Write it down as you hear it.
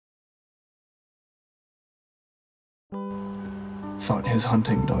thought his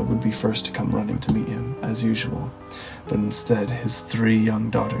hunting dog would be first to come running to meet him, as usual, but instead his 3 young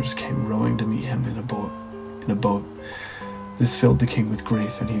daughters came rowing to meet him in a boat. This filled the king with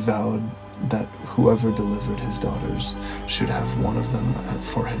grief, and he vowed that whoever delivered his daughters should have one of them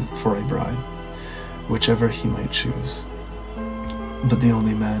for a bride, whichever he might choose. But the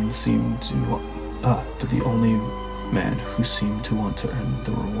only man who seemed to want to earn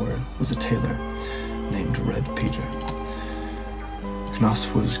the reward was a tailor named Red Peter.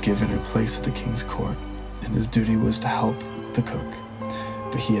 Knos was given a place at the king's court, and his duty was to help the cook,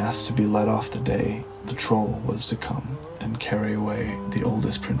 but he asked to be let off the day the troll was to come and carry away the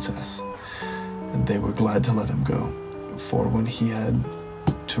oldest princess, and they were glad to let him go, for when he had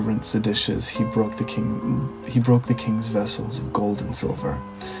to rinse the dishes, he broke the king's vessels of gold and silver,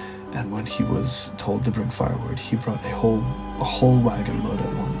 and when he was told to bring firewood, he brought a whole wagon load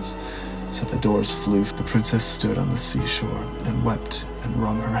at once, so the doors flew. The princess stood on the seashore and wept and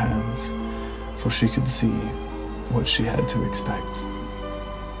wrung her hands, for she could see what she had to expect.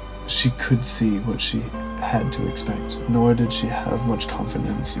 Nor did she have much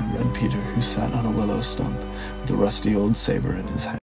confidence in Red Peter, who sat on a willow stump with a rusty old saber in his hand.